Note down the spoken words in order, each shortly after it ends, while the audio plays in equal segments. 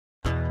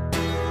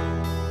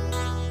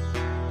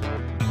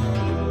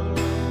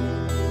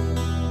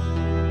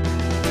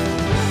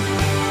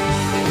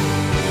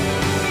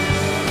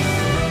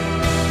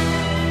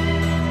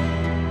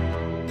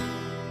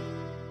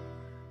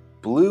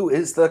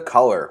is the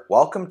color.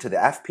 Welcome to the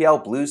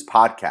FPL Blues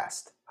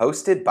podcast,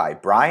 hosted by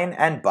Brian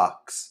and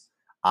Bucks.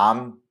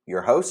 I'm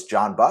your host,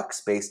 John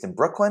Bucks, based in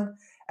Brooklyn,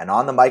 and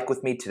on the mic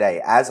with me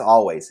today, as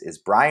always, is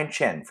Brian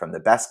Chin from the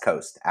Best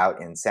Coast out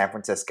in San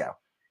Francisco.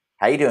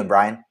 How you doing,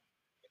 Brian?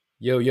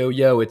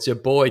 Yo, it's your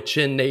boy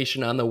Chin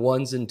Nation on the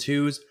ones and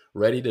twos,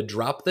 ready to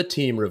drop the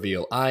team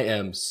reveal. I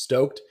am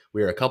stoked.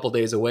 We're a couple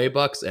days away,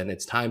 Bucks, and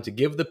it's time to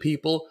give the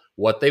people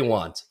what they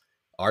want,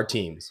 our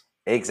teams.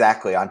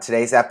 Exactly. On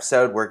today's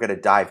episode, we're going to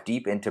dive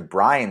deep into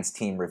Brian's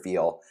team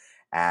reveal.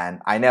 And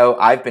I know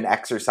I've been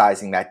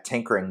exercising that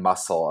tinkering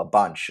muscle a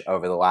bunch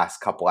over the last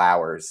couple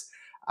hours.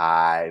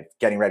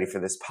 Getting ready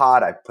for this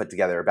pod, I've put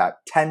together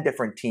about 10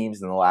 different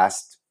teams in the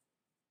last,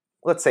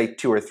 let's say,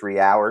 2 or 3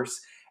 hours.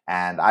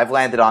 And I've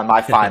landed on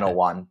my final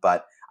one.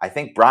 But I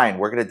think, Brian,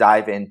 we're going to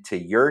dive into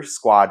your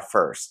squad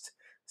first.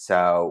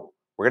 So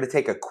we're going to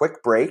take a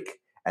quick break,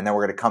 and then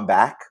we're going to come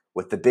back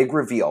with the big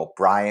reveal,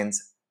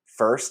 Brian's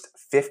first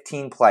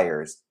 15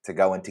 players to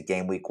go into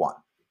game week 1.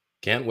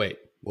 Can't wait.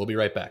 We'll be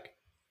right back.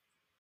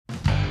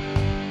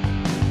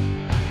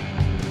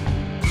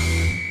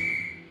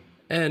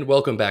 And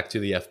welcome back to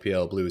the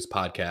FPL Blues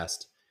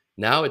podcast.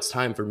 Now it's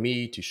time for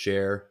me to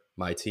share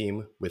my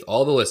team with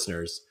all the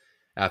listeners.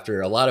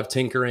 After a lot of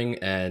tinkering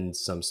and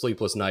some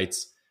sleepless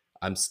nights,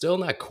 I'm still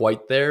not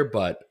quite there,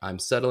 but I'm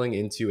settling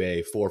into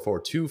a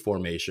 4-4-2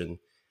 formation.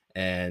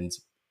 And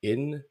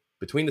in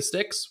between the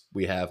sticks,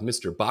 we have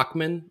Mr.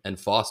 Bachmann and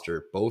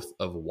Foster, both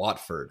of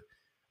Watford.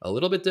 A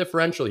little bit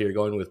differential here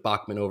going with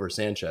Bachmann over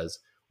Sanchez.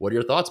 What are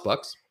your thoughts,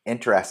 Bucks?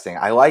 Interesting.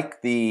 I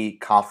like the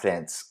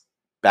confidence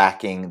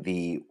backing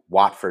the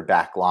Watford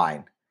back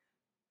line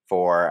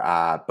for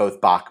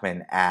both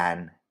Bachmann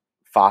and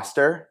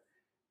Foster.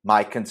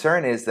 My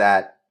concern is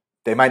that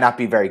they might not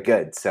be very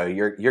good. So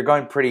you're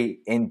going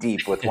pretty in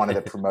deep with one of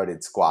the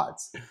promoted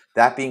squads.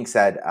 That being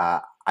said,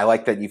 I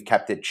like that you've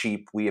kept it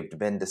cheap. We have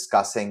been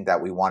discussing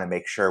that we want to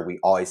make sure we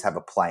always have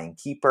a playing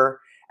keeper.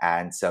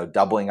 And so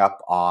doubling up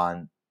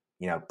on,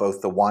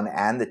 both the 1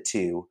 and the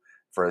 2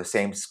 for the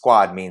same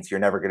squad means you're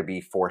never going to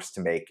be forced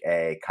to make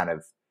a kind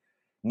of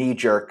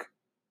knee-jerk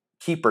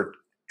keeper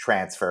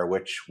transfer,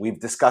 which we've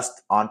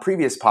discussed on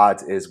previous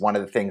pods is one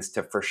of the things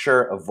to for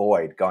sure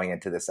avoid going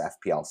into this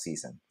FPL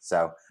season.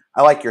 So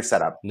I like your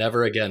setup.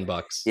 Never again,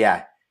 Bucks.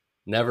 Yeah.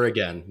 Never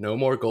again. No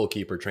more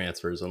goalkeeper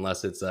transfers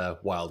unless it's a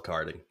wild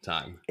carding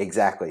time.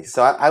 Exactly.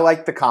 So I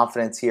like the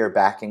confidence here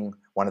backing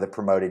one of the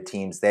promoted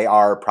teams. They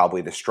are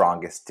probably the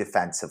strongest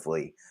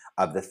defensively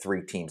of the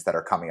 3 teams that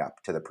are coming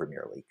up to the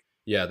Premier League.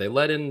 Yeah, they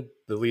let in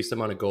the least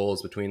amount of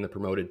goals between the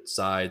promoted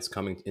sides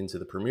coming into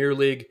the Premier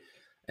League.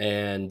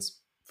 And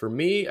for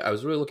me, I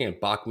was really looking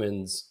at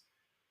Bachmann's,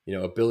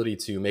 ability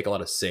to make a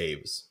lot of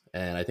saves.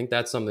 And I think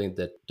that's something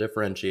that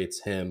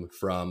differentiates him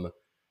from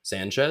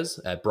Sanchez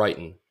at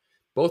Brighton.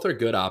 Both are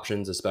good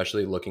options,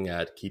 especially looking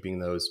at keeping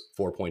those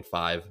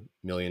 4.5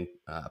 million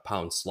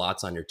pound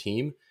slots on your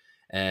team.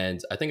 And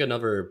I think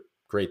another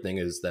great thing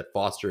is that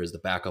Foster is the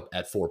backup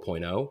at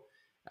 4.0.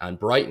 On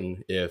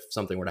Brighton, if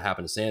something were to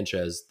happen to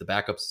Sanchez, the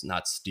backup's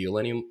not Steele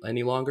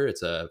any longer.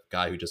 It's a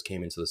guy who just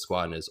came into the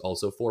squad and is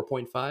also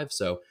 4.5.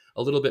 So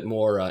a little bit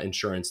more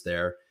insurance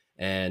there.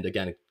 And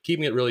again,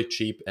 keeping it really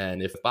cheap.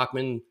 And if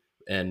Bachmann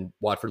and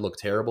Watford look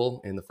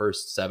terrible in the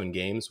first 7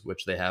 games,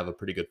 which they have a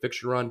pretty good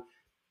fixture run,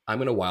 I'm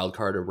going to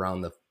wildcard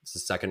around the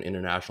second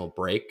international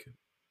break,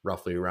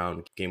 roughly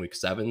around game week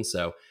 7.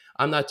 So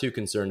I'm not too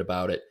concerned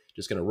about it.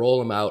 Just going to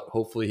roll him out.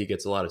 Hopefully he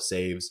gets a lot of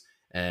saves.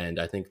 And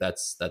I think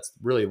that's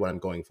really what I'm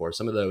going for.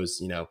 Some of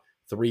those,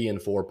 3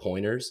 and 4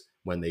 pointers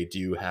when they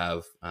do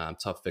have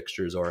tough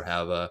fixtures or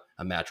have a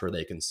match where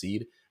they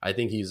concede. I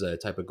think he's a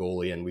type of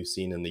goalie, and we've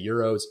seen in the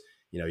Euros,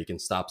 he can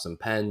stop some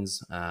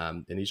pens,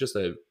 and he's just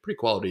a pretty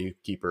quality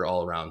keeper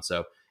all around.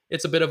 So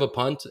it's a bit of a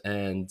punt,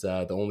 and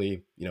the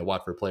only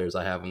Watford players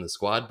I have in the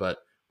squad, but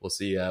we'll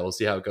see how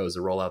it goes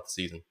to roll out the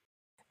season.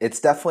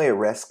 It's definitely a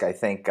risk. I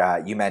think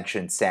you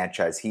mentioned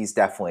Sanchez. He's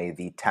definitely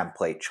the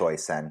template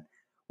choice, and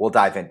we'll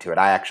dive into it.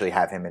 I actually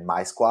have him in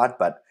my squad,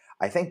 but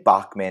I think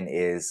Bachmann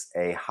is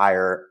a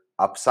higher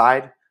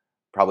upside,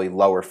 probably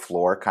lower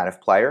floor kind of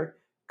player,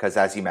 because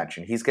as you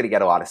mentioned, he's going to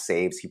get a lot of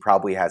saves. He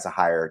probably has a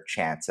higher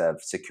chance of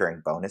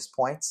securing bonus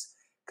points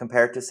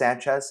compared to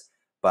Sanchez.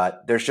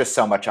 But there's just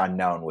so much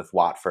unknown with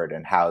Watford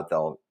and how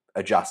they'll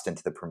adjust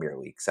into the Premier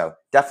League. So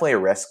definitely a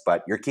risk,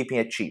 but you're keeping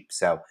it cheap.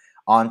 So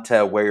on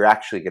to where you're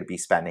actually going to be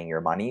spending your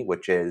money,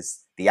 which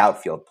is the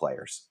outfield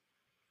players.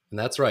 And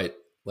that's right.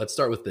 Let's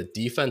start with the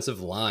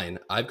defensive line.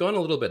 I've gone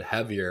a little bit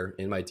heavier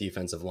in my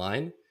defensive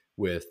line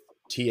with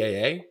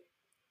TAA,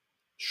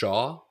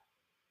 Shaw,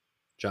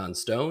 John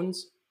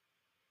Stones,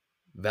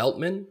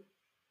 Veltman,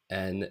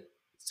 and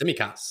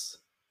Tsimikas,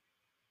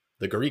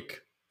 the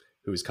Greek,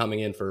 who's coming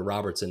in for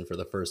Robertson for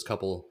the first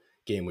couple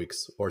game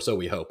weeks, or so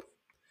we hope.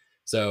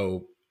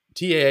 So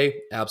TAA,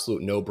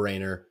 absolute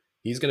no-brainer.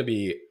 He's going to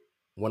be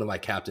one of my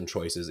captain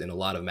choices in a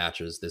lot of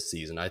matches this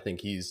season. I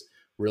think he's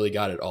really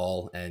got it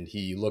all, and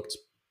he looked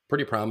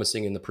pretty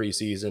promising in the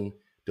preseason,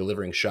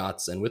 delivering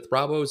shots. And with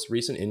Bravo's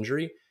recent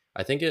injury,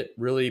 I think it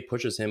really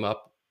pushes him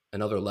up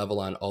another level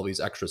on all these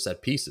extra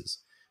set pieces.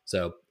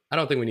 So I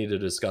don't think we need to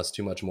discuss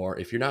too much more.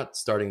 If you're not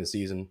starting the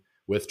season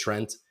with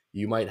Trent,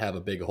 you might have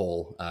a big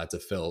hole to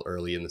fill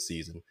early in the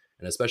season.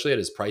 And especially at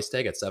his price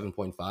tag at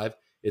 7.5,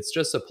 it's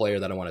just a player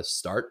that I want to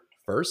start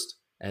first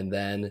and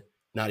then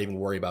not even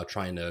worry about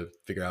trying to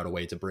figure out a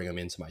way to bring him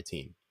into my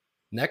team.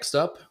 Next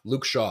up,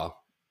 Luke Shaw.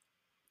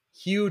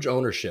 Huge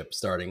ownership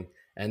starting,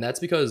 and that's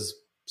because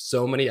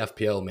so many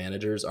FPL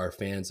managers are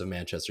fans of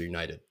Manchester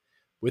United.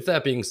 With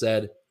that being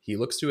said, he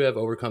looks to have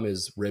overcome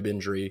his rib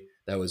injury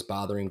that was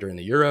bothering during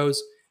the Euros.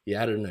 He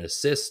added an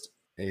assist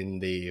in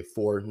the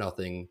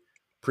 4-0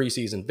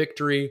 preseason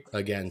victory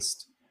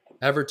against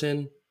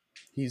Everton.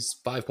 He's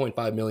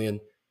 5.5 million.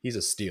 He's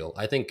a steal.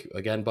 I think,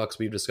 again, Bucks,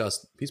 we've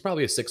discussed, he's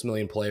probably a 6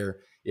 million player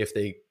if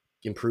they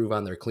improve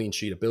on their clean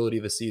sheet ability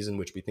this season,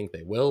 which we think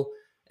they will.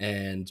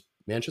 And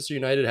Manchester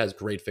United has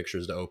great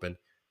fixtures to open.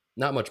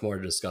 Not much more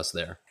to discuss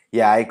there.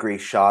 Yeah, I agree.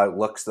 Shaw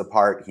looks the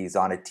part. He's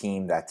on a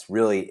team that's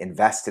really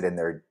invested in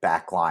their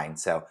back line.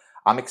 So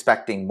I'm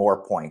expecting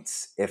more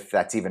points, if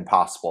that's even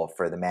possible,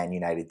 for the Man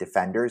United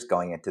defenders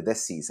going into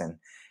this season.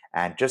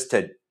 And just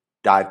to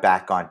dive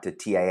back onto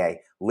TAA,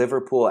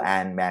 Liverpool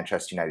and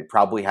Manchester United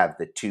probably have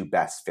the two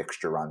best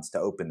fixture runs to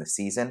open the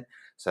season.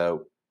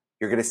 So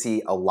you're going to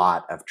see a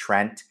lot of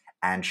Trent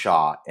and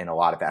Shaw in a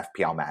lot of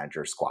FPL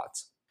manager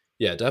squads.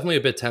 Yeah, definitely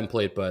a bit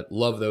template, but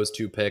love those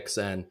two picks.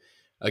 And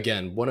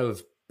again, one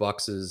of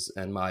Bucks's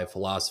and my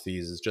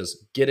philosophies is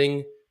just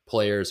getting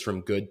players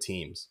from good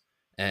teams.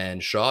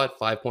 And Shaw at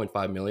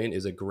 5.5 million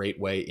is a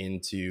great way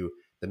into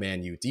the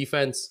Man U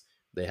defense.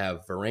 They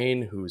have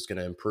Varane, who's going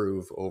to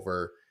improve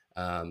over,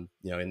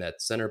 in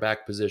that center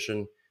back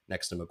position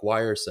next to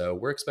Maguire. So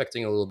we're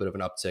expecting a little bit of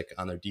an uptick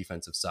on their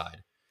defensive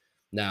side.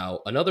 Now,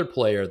 another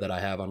player that I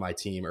have on my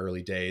team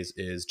early days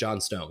is John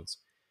Stones.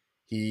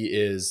 He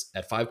is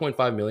at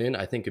 5.5 million.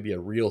 I think could be a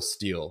real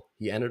steal.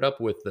 He ended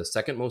up with the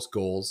second most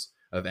goals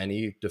of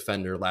any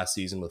defender last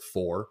season with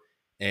 4.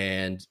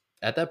 And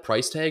at that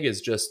price tag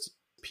is just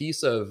a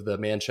piece of the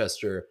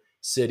Manchester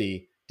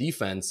City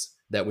defense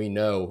that we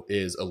know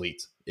is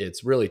elite.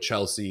 It's really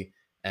Chelsea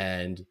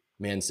and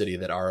Man City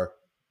that are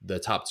the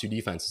top 2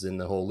 defenses in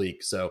the whole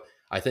league. So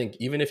I think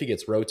even if he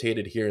gets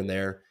rotated here and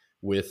there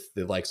with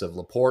the likes of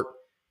Laporte,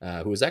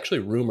 who is actually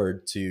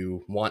rumored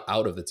to want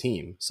out of the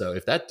team. So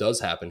if that does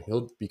happen,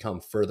 he'll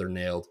become further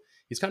nailed.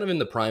 He's kind of in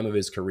the prime of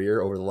his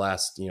career over the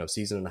last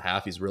season and a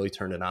half. He's really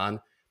turned it on.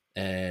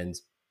 And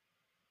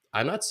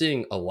I'm not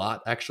seeing a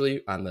lot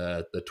actually on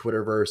the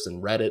Twitterverse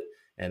and Reddit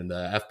and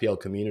the FPL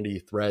community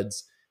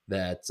threads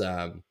that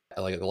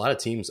like a lot of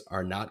teams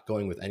are not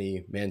going with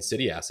any Man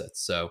City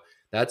assets. So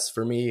that's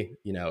for me,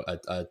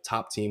 a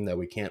top team that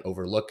we can't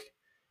overlook.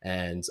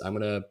 And I'm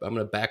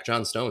gonna back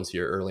John Stones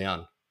here early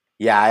on.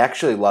 Yeah, I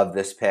actually love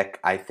this pick.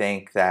 I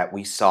think that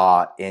we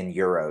saw in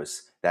Euros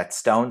that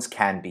Stones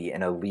can be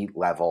an elite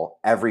level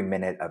every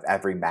minute of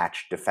every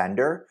match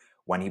defender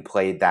when he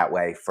played that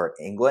way for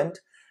England,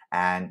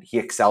 and he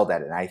excelled at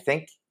it. And I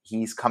think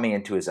he's coming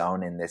into his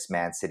own in this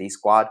Man City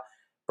squad.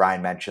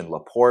 Brian mentioned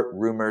Laporte.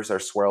 Rumors are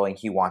swirling.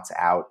 He wants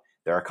out.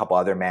 There are a couple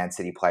other Man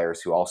City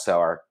players who also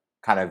are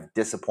kind of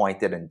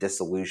disappointed and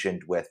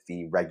disillusioned with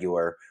the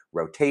regular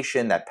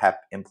rotation that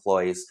Pep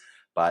employs.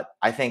 But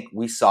I think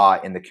we saw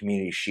in the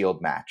Community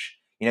Shield match,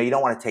 you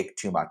don't want to take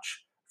too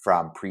much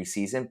from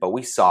preseason, but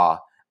we saw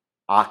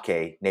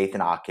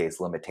Nathan Ake's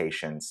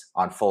limitations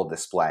on full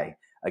display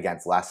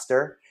against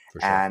Leicester.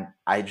 Sure. And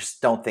I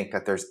just don't think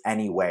that there's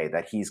any way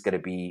that he's going to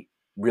be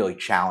really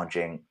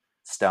challenging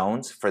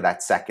Stones for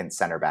that second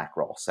center back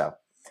role. So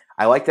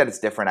I like that it's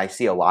different. I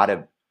see a lot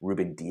of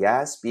Ruben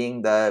Diaz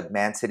being the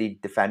Man City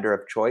defender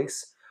of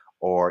choice,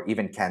 or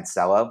even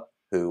Cancelo,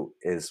 who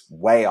is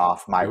way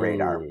off my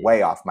radar.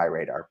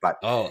 But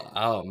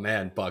oh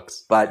man,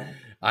 Bucks. But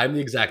I'm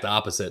the exact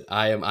opposite.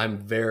 I'm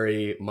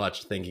very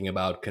much thinking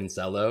about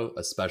Cancelo,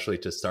 especially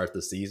to start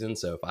the season.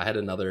 So if I had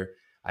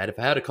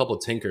a couple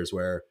of tinkers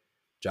where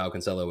João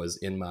Cancelo was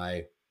in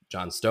my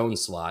John Stones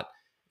slot,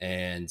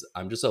 and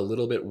I'm just a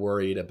little bit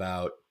worried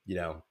about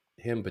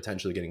him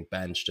potentially getting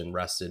benched and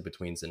rested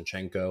between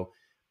Zinchenko.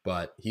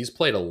 But he's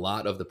played a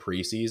lot of the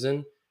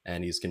preseason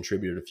and he's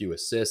contributed a few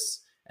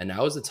assists. And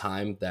now is the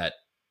time that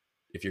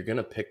if you're going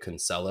to pick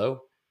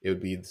Cancelo, it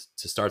would be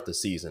to start the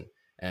season.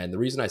 And the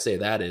reason I say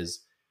that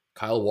is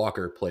Kyle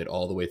Walker played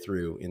all the way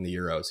through in the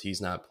Euros.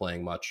 He's not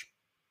playing much.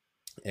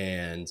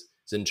 And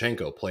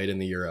Zinchenko played in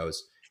the Euros.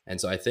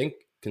 And so I think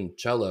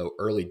Cancelo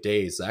early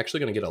days is actually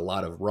going to get a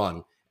lot of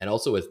run. And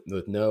also with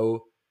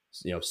no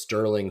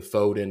Sterling,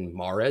 Foden,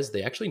 Mahrez,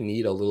 they actually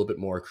need a little bit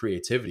more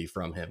creativity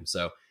from him.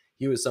 So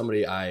he was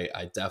somebody I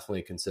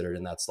definitely considered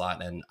in that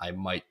slot, and I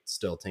might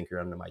still tinker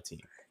under my team.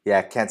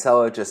 Yeah,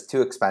 Cancelo just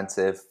too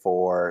expensive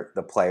for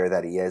the player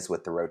that he is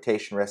with the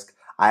rotation risk.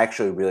 I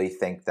actually really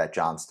think that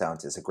John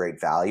Stones is a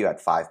great value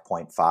at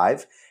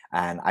 5.5.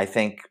 And I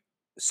think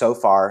so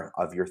far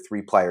of your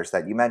 3 players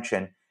that you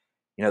mentioned,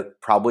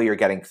 probably you're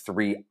getting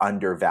 3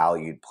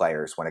 undervalued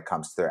players when it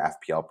comes to their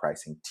FPL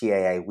pricing.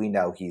 TAA, we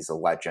know he's a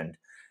legend.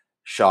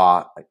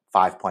 Shaw, like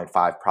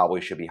 5.5,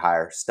 probably should be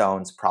higher.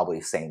 Stones, probably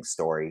same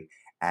story.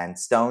 And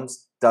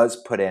Stones does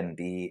put in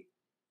the,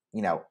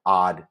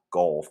 odd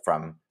goal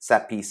from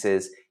set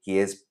pieces. He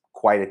is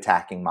quite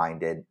attacking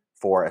minded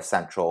for a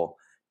central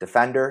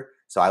defender.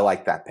 So I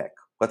like that pick.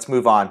 Let's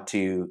move on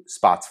to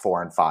spots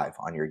 4 and 5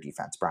 on your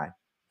defense, Brian.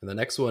 And the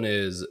next one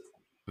is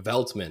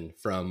Veltman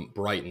from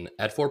Brighton.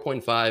 At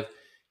 4.5,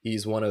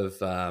 he's one of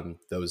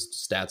those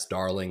stats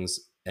darlings,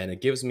 and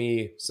it gives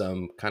me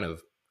some kind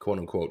of quote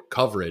unquote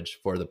coverage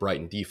for the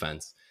Brighton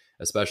defense,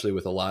 especially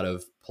with a lot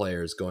of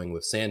players going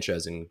with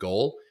Sanchez in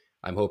goal.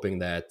 I'm hoping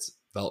that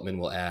Veltman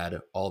will add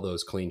all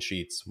those clean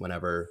sheets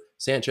whenever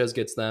Sanchez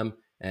gets them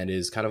and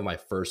is kind of my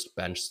first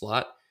bench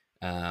slot.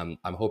 I'm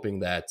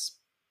hoping that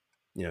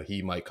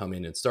he might come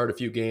in and start a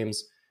few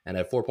games, and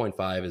at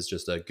 4.5 is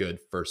just a good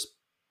first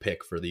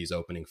pick for these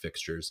opening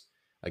fixtures.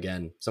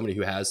 Again, somebody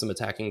who has some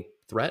attacking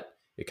threat.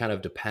 It kind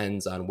of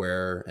depends on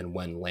where and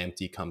when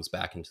Lamptey comes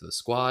back into the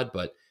squad,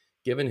 but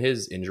given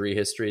his injury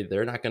history,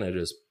 they're not going to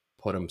just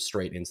put him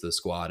straight into the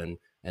squad and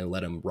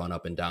let him run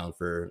up and down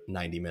for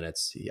 90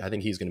 minutes. I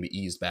think he's going to be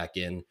eased back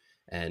in,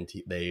 and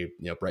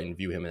Brighton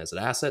view him as an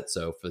asset.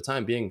 So for the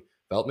time being,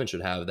 Veltman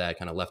should have that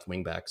kind of left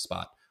wing back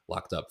spot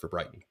locked up for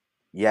Brighton.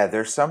 Yeah,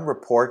 there's some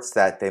reports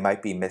that they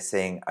might be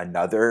missing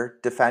another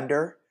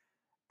defender.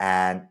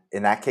 And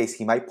in that case,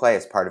 he might play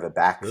as part of a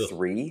back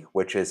three,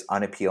 which is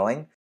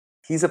unappealing.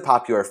 He's a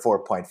popular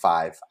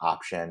 4.5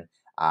 option.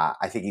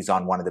 I think he's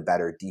on one of the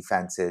better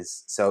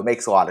defenses. So it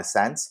makes a lot of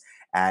sense.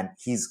 And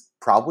he's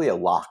probably a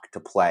lock to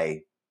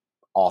play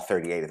all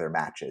 38 of their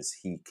matches.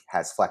 He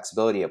has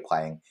flexibility of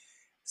playing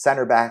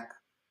center back,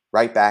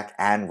 right back,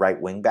 and right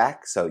wing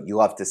back. So you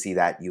love to see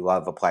that. You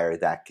love a player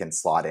that can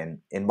slot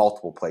in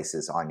multiple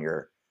places on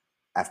your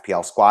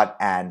FPL squad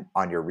and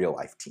on your real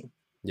life team.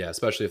 Yeah,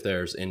 especially if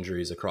there's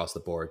injuries across the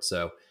board.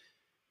 So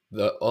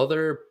the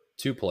other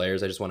two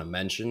players I just want to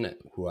mention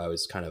who I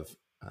was kind of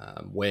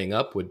weighing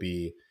up would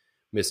be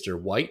Mr.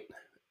 White,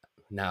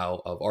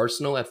 now of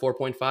Arsenal at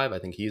 4.5. I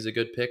think he's a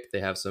good pick. They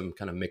have some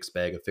kind of mixed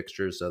bag of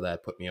fixtures, so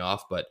that put me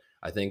off. But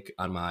I think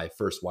on my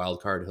first wild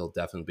card, he'll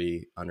definitely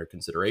be under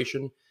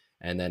consideration.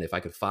 And then if I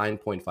could find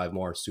 0.5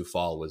 more,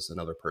 Soufal was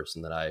another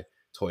person that I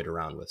toyed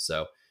around with.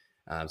 So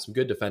some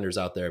good defenders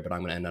out there, but I'm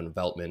going to end on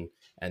Veltman.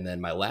 And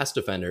then my last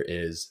defender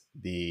is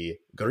the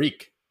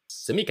Greek,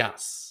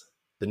 Tsimikas,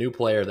 the new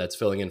player that's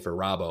filling in for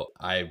Robbo.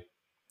 I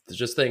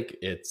just think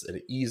it's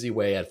an easy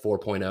way at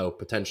 4.0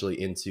 potentially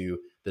into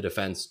the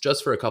defense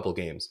just for a couple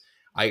games.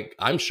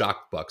 I'm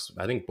shocked, Bucks.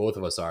 I think both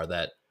of us are,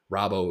 that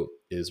Robbo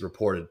is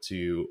reported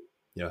to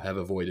have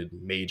avoided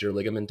major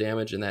ligament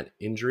damage in that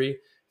injury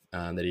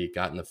that he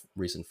got in the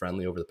recent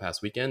friendly over the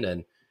past weekend.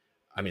 And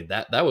I mean,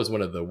 that was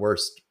one of the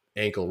worst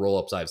ankle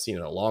roll-ups I've seen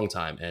in a long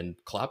time. And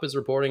Klopp is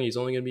reporting he's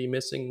only going to be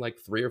missing like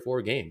 3 or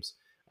 4 games.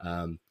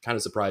 Kind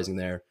of surprising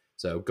there.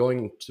 So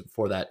going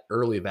for that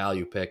early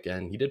value pick,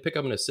 and he did pick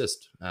up an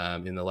assist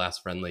in the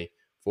last friendly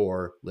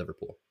for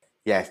Liverpool.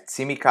 Yeah,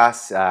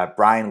 Tsimikas,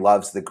 Brian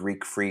loves the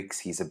Greek freaks.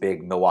 He's a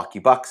big Milwaukee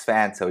Bucks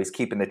fan, so he's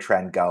keeping the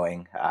trend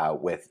going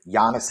with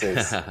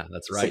Giannis's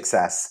That's right.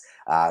 success,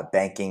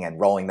 banking and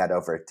rolling that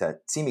over to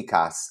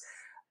Tsimikas.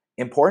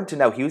 Important to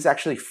know, he was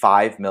actually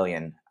 $5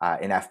 million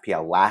in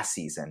FPL last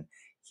season.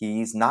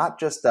 He's not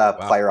just a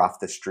player off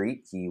the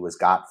street. He was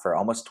got for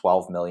almost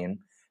 £12 million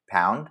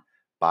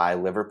by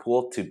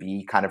Liverpool to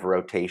be kind of a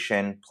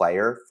rotation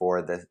player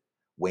for the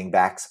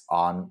wingbacks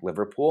on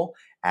Liverpool.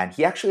 And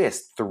he actually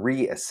has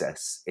 3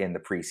 assists in the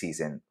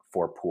preseason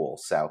for Pool.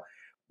 So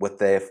with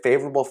the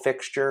favorable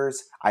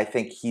fixtures, I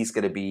think he's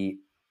going to be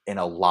in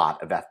a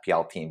lot of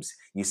FPL teams.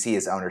 You see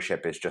his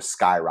ownership is just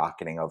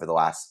skyrocketing over the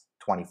last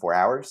 24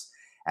 hours.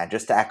 And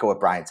just to echo what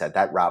Brian said,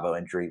 that Robbo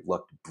injury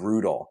looked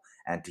brutal.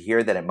 And to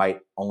hear that it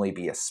might only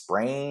be a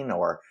sprain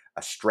or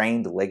a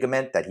strained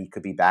ligament, that he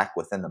could be back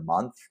within the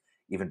month,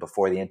 even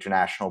before the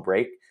international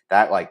break,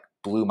 that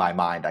blew my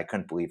mind. I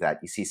couldn't believe that.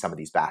 You see some of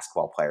these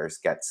basketball players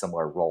get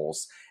similar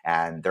roles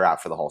and they're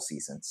out for the whole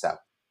season. So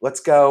let's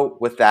go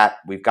with that.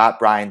 We've got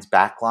Brian's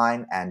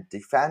backline and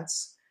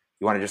defense.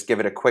 You want to just give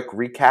it a quick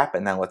recap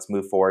and then let's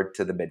move forward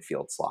to the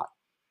midfield slot.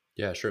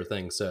 Yeah, sure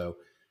thing. So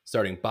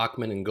starting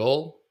Bachmann in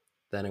goal.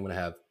 Then I'm going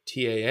to have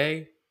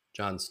TAA,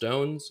 John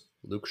Stones,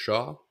 Luke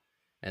Shaw,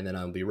 and then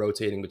I'll be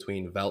rotating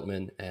between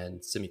Veltman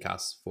and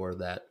Tsimikas for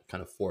that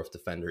kind of 4th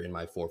defender in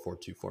my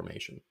 4-4-2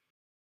 formation.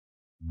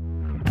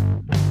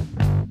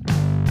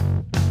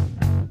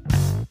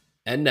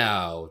 And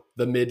now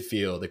the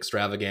midfield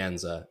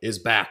extravaganza is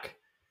back.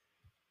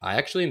 I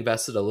actually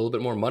invested a little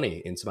bit more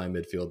money into my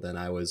midfield than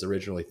I was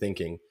originally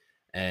thinking,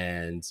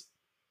 and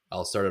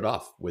I'll start it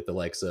off with the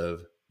likes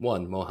of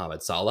 1,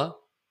 Mohamed Salah,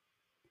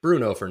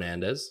 Bruno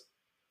Fernandes,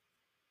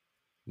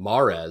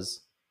 Mahrez,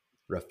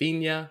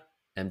 Rafinha,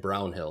 and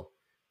Brownhill.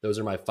 Those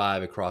are my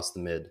 5 across the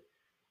mid.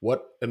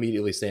 What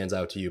immediately stands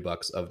out to you,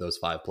 Bucks, of those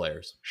 5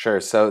 players?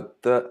 Sure. So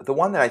the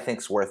one that I think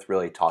is worth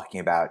really talking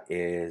about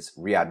is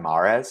Riyad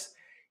Mahrez.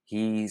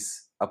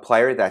 He's a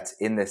player that's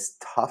in this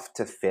tough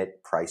to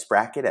fit price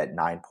bracket at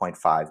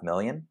 9.5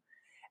 million.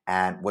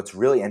 And what's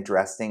really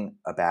interesting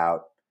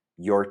about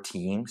your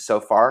team so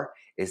far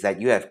is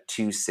that you have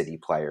 2 City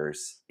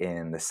players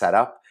in the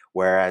setup,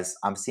 Whereas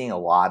I'm seeing a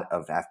lot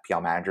of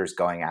FPL managers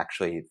going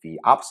actually the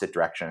opposite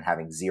direction and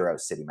having 0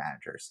 City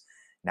managers.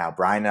 Now,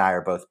 Brian and I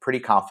are both pretty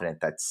confident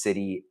that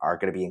City are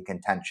going to be in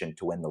contention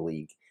to win the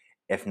league,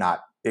 if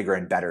not bigger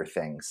and better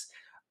things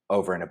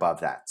over and above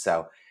that.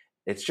 So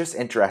it's just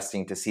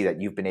interesting to see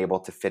that you've been able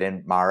to fit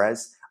in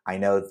Mahrez. I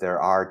know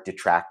there are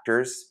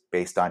detractors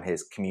based on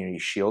his Community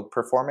Shield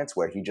performance,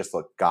 where he just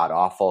looked god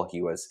awful.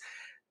 He was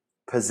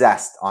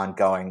possessed on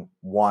going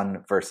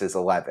 1 versus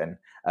 11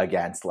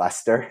 against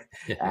Leicester,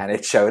 and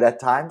it showed at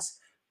times.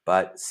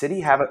 But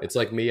City have it's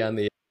like me on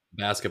the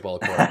basketball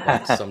court.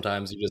 Like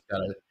sometimes you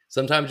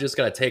just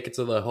gotta take it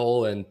to the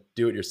hole and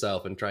do it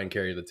yourself and try and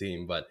carry the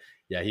team. But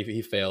yeah,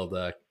 he failed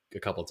a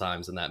couple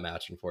times in that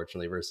match,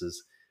 unfortunately,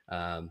 versus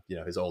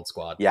his old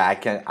squad. Yeah,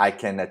 I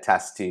can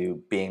attest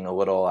to being a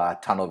little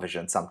tunnel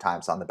vision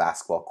sometimes on the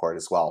basketball court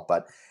as well.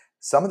 But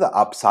some of the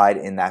upside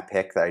in that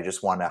pick that I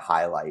just want to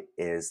highlight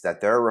is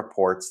that there are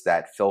reports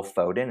that Phil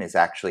Foden is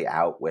actually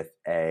out with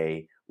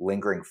a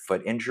lingering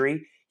foot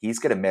injury. He's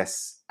going to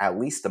miss at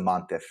least a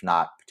month, if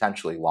not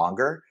potentially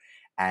longer.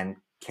 And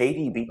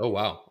KDB. Oh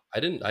wow, I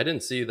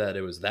didn't see that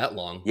it was that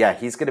long. Yeah,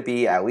 he's going to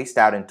be at least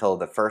out until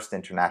the first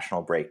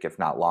international break, if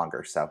not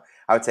longer. So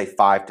I would say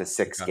 5 to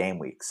 6 game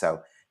weeks.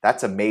 So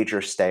that's a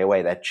major stay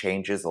away. That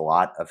changes a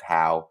lot of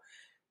how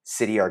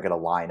City are going to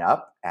line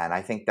up. And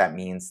I think that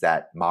means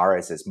that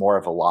Mahrez is more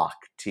of a lock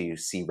to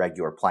see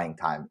regular playing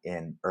time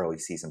in early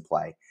season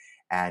play.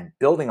 And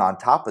building on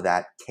top of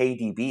that,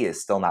 KDB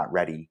is still not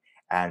ready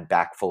and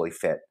back fully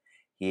fit.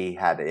 He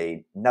had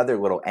another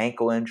little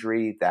ankle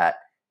injury that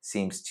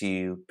seems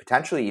to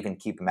potentially even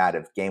keep him out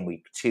of game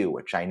week 2,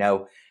 which I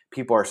know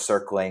people are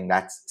circling.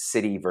 That's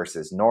City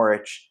versus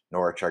Norwich.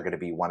 Norwich are going to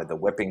be one of the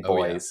whipping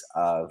boys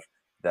of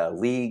the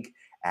league.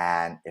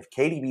 And if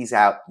KDB's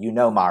out,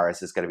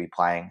 Mahrez is going to be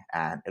playing.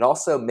 And it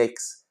also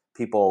makes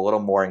people a little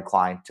more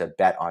inclined to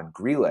bet on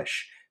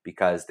Grealish,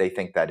 because they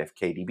think that if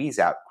KDB's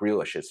out,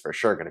 Grealish is for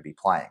sure going to be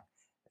playing.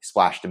 They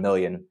splashed £1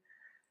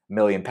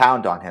 million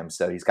on him,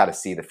 so he's got to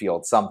see the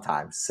field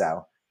sometimes.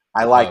 So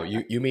I like. Oh,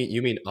 you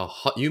mean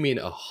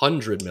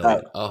 100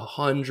 million?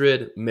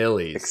 100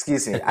 millies.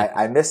 Excuse me,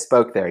 I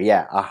misspoke there.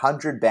 Yeah,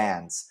 100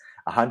 bands,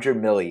 100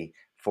 milli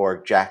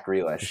for Jack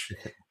Grealish.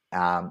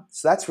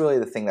 So that's really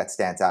the thing that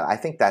stands out. I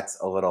think that's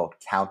a little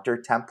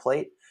counter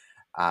template.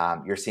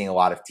 You're seeing a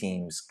lot of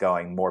teams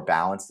going more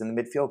balanced in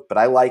the midfield, but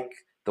I like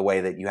the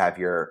way that you have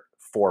your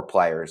 4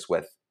 players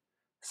with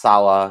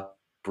Salah,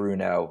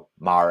 Bruno,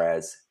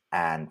 Mahrez,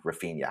 and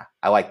Rafinha.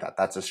 I like that.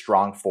 That's a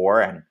strong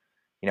 4, and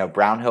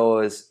Brownhill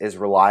is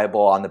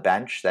reliable on the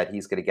bench, that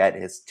he's going to get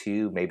his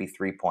 2, maybe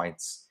 3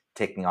 points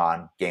ticking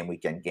on game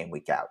week in, game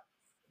week out.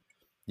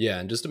 Yeah,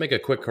 and just to make a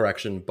quick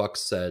correction,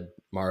 Bucks said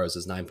Mahrez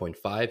is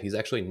 9.5. He's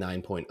actually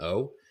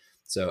 9.0.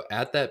 So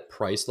at that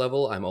price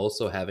level, I'm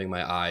also having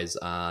my eyes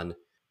on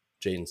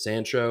Jadon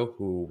Sancho,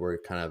 who we're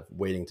kind of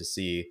waiting to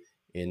see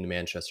in the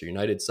Manchester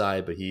United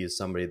side, but he is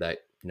somebody that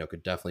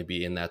could definitely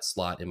be in that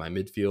slot in my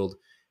midfield.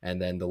 And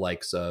then the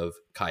likes of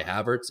Kai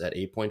Havertz at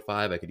 8.5,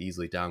 I could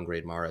easily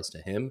downgrade Mahrez to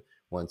him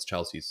once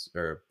Chelsea's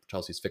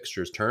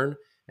fixtures turn,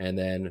 and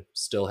then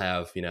still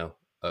have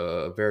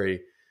a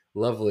very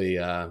lovely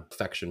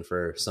affection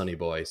for Sonny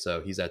Boy.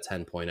 So he's at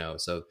 10.0.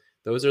 So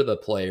those are the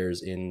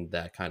players in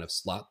that kind of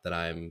slot that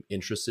I'm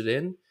interested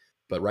in.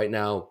 But right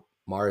now,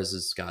 Mahrez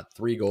has got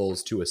 3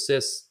 goals, 2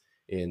 assists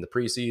in the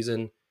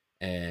preseason,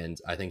 and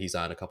I think he's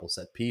on a couple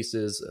set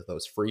pieces,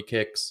 those free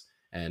kicks.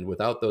 And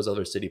without those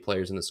other City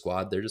players in the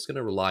squad, they're just going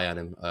to rely on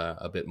him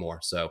a bit more.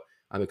 So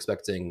I'm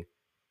expecting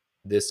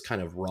this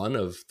kind of run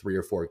of 3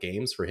 or 4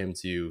 games for him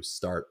to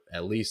start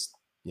at least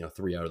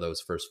 3 out of those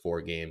first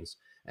 4 games.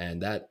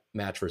 And that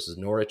match versus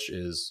Norwich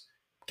is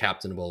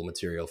captainable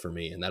material for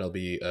me. And that'll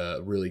be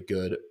a really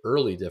good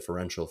early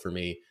differential for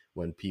me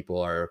when people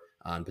are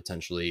on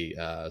potentially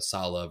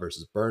Salah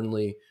versus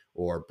Burnley,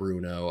 or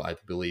Bruno, I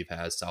believe,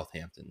 has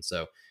Southampton.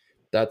 So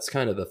that's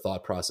kind of the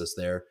thought process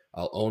there.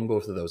 I'll own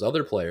both of those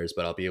other players,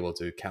 but I'll be able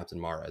to captain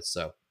Mahrez.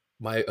 So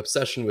my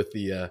obsession with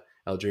the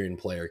Algerian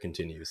player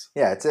continues.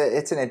 Yeah,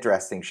 it's an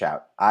interesting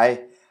shout. I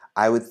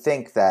would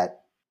think that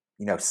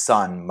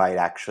Son might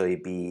actually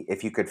be,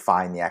 if you could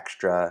find the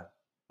extra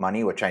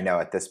money, which I know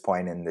at this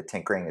point in the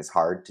tinkering is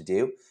hard to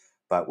do,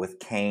 but with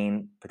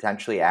Kane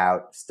potentially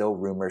out, still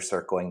rumors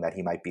circling that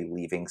he might be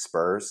leaving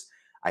Spurs,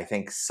 I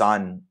think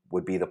Son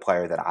would be the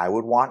player that I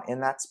would want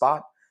in that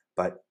spot.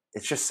 But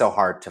it's just so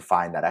hard to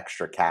find that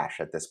extra cash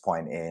at this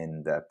point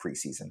in the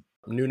preseason.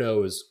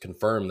 Nuno has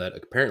confirmed that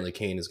apparently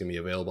Kane is going to be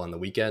available on the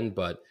weekend,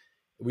 but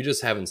we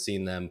just haven't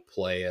seen them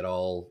play at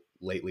all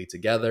lately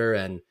together.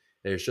 And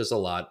there's just a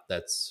lot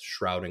that's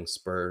shrouding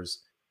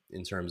Spurs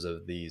in terms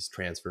of these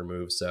transfer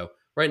moves. So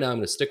right now I'm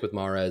going to stick with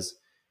Mahrez.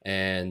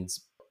 And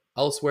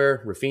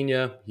elsewhere,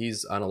 Rafinha,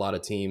 he's on a lot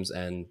of teams,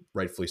 and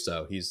rightfully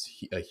so.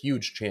 He's a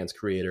huge chance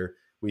creator.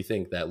 We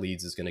think that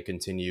Leeds is going to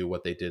continue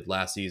what they did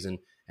last season,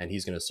 and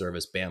he's going to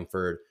service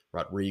Bamford,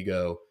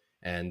 Rodrigo,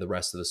 and the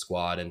rest of the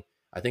squad. And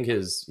I think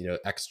his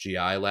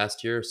XGI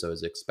last year, so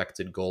his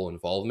expected goal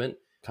involvement,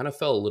 kind of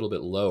fell a little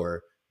bit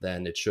lower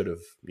than it should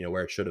have,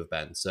 where it should have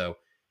been. So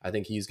I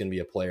think he's going to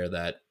be a player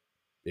that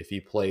if he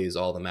plays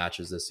all the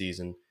matches this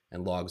season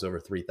and logs over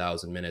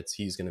 3,000 minutes,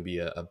 he's going to be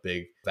a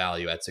big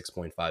value at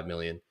 6.5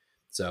 million.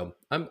 So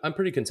I'm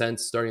pretty content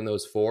starting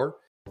those 4.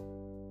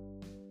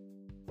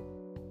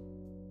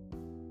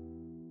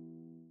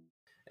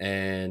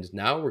 And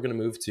now we're going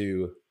to move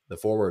to the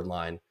forward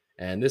line.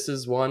 And this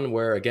is one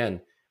where,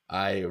 again,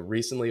 I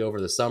recently over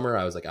the summer,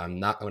 I was like, I'm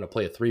going to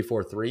play a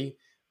 3-4-3.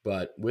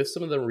 But with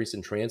some of the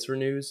recent transfer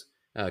news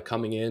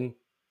coming in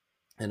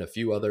and a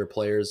few other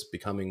players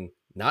becoming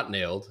not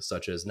nailed,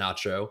 such as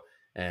Nacho,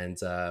 and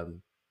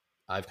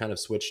I've kind of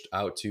switched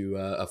out to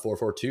a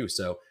 4-4-2.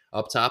 So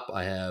up top,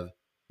 I have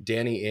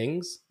Danny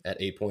Ings at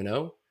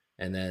 8.0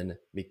 and then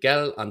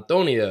Mikel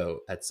Antonio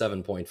at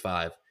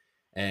 7.5.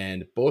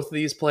 And both of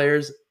these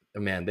players,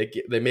 man,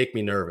 they make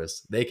me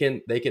nervous. They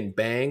can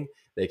bang,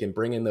 they can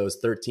bring in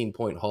those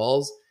 13-point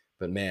hauls,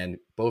 but man,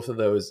 both of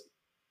those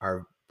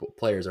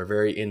players are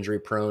very injury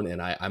prone,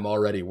 and I'm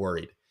already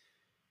worried.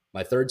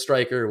 My third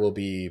striker will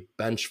be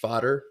bench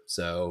fodder.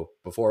 So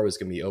before it was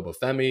going to be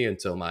Obafemi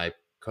until my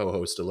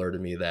co-host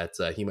alerted me that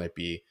he might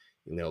be,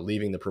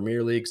 leaving the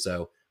Premier League.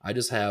 So I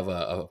just have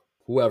a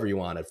whoever you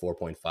want at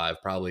 4.5.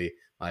 Probably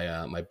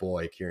my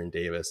boy Kieran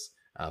Davis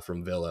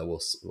from Villa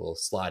will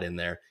slide in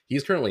there.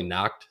 He's currently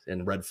knocked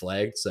and red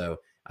flagged, so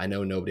I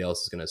know nobody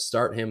else is going to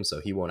start him,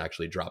 so he won't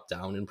actually drop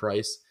down in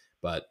price.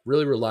 But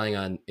really relying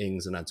on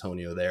Ings and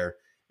Antonio there.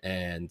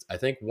 And I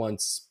think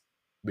once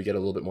we get a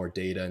little bit more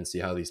data and see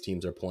how these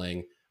teams are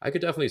playing, I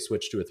could definitely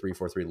switch to a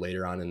 3-4-3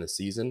 later on in the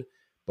season.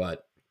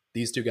 But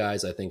these two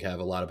guys, I think, have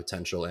a lot of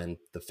potential, and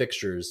the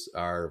fixtures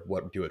are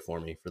what do it for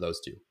me for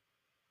those two.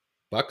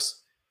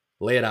 Bucks,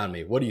 lay it on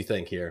me. What do you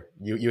think here?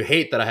 You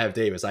hate that I have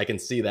Davis. I can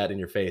see that in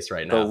your face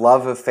right now. The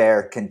love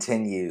affair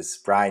continues.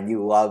 Brian,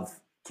 you love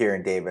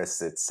Kieran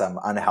Davis. It's some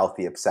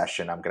unhealthy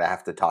obsession. I'm going to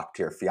have to talk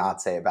to your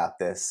fiance about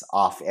this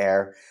off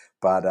air.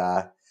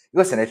 But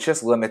listen, it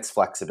just limits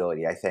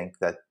flexibility. I think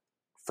that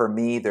for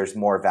me, there's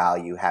more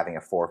value having a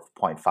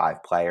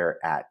 4.5 player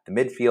at the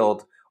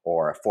midfield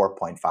or a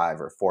 4.5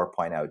 or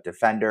 4.0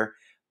 defender.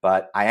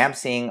 But I am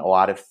seeing a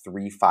lot of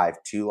 3-5-2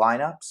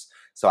 lineups.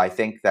 So I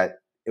think that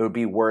it would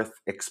be worth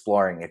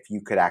exploring if you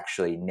could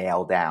actually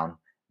nail down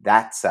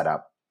that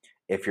setup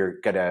if you're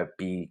going to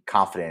be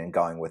confident in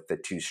going with the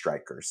 2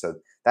 strikers. So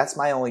that's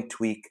my only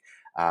tweak.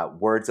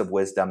 Words of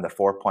wisdom, the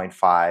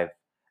 4.5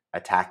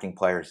 attacking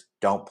players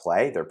don't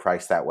play. They're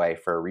priced that way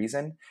for a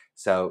reason.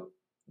 So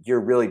you're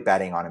really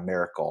betting on a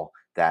miracle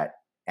that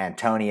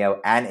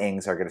Antonio and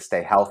Ings are going to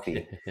stay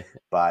healthy.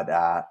 But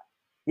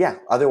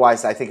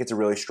otherwise, I think it's a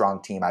really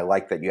strong team. I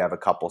like that you have a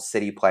couple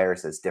City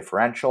players as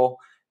differential.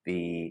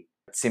 The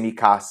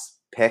Tsimikas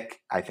pick,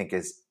 I think,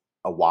 is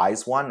a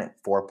wise one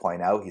at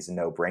 4.0. He's a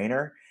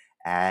no-brainer.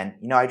 And,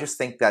 I just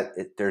think that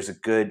there's a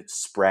good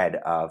spread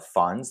of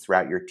funds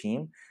throughout your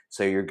team.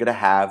 So you're going to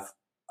have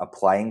a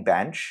playing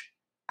bench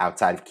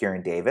outside of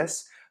Kieran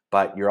Davis,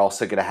 but you're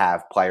also going to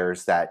have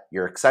players that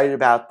you're excited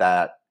about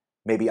that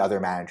maybe other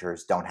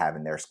managers don't have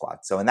in their squad.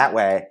 So in that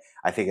way,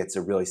 I think it's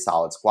a really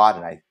solid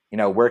squad.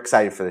 And we're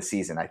excited for the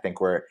season. I think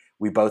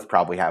we both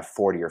probably have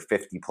 40 or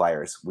 50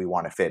 players we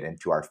want to fit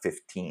into our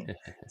 15.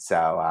 So,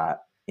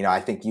 I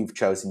think you've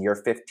chosen your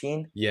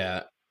 15.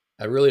 Yeah,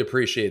 I really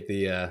appreciate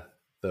the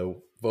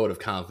vote of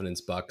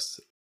confidence, Bucks.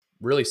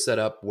 Really set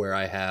up where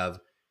I have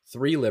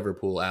 3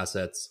 Liverpool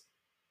assets,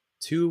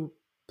 2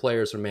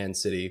 players from Man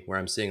City, where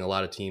I'm seeing a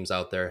lot of teams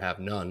out there have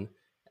none,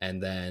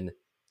 and then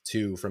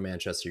 2 from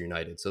Manchester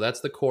United. So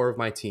that's the core of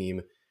my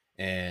team.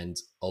 And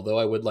although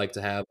I would like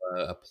to have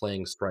a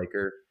playing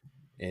striker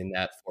in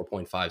that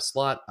 4.5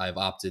 slot, I've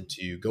opted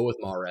to go with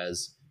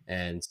Mahrez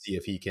and see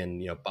if he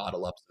can,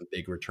 bottle up some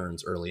big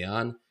returns early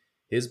on.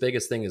 His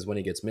biggest thing is when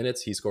he gets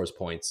minutes, he scores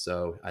points.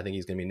 So I think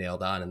he's going to be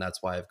nailed on, and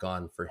that's why I've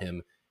gone for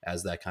him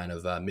as that kind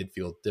of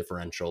midfield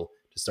differential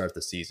to start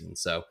the season.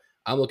 So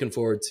I'm looking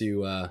forward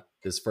to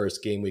this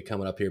first game week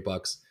coming up here,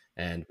 Bucks.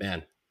 And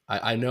man,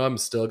 I know I'm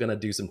still going to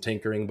do some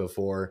tinkering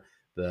before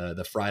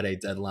the Friday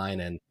deadline,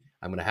 and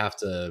I'm going to have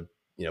to,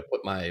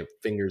 put my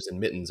fingers in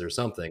mittens or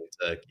something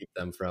to keep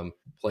them from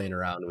playing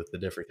around with the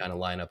different kind of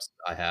lineups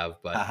I have.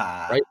 But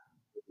right,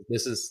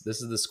 this is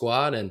the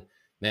squad, and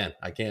man,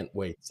 I can't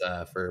wait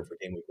for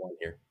game week 1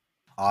 here.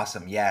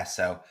 Awesome. Yeah.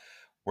 So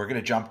we're going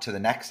to jump to the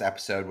next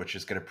episode, which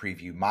is going to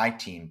preview my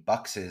team,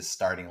 Bucks'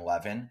 starting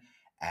 11.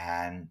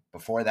 And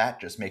before that,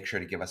 just make sure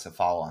to give us a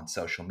follow on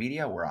social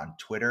media. We're on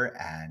Twitter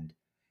and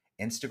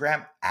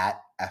Instagram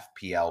at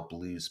FPL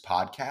Blues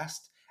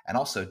Podcast. And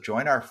also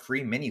join our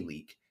free mini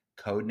league.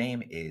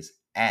 Codename is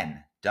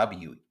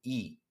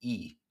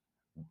NWEE,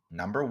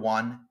 number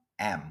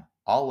 1M,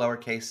 all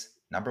lowercase,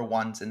 number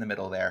 1's in the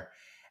middle there.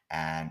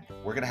 And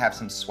we're going to have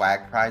some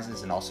swag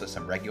prizes and also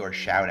some regular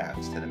shout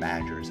outs to the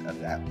managers of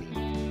that league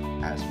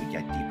as we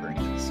get deeper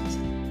into the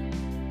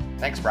season.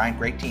 Thanks, Brian.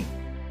 Great team.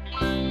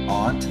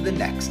 On to the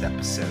next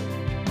episode.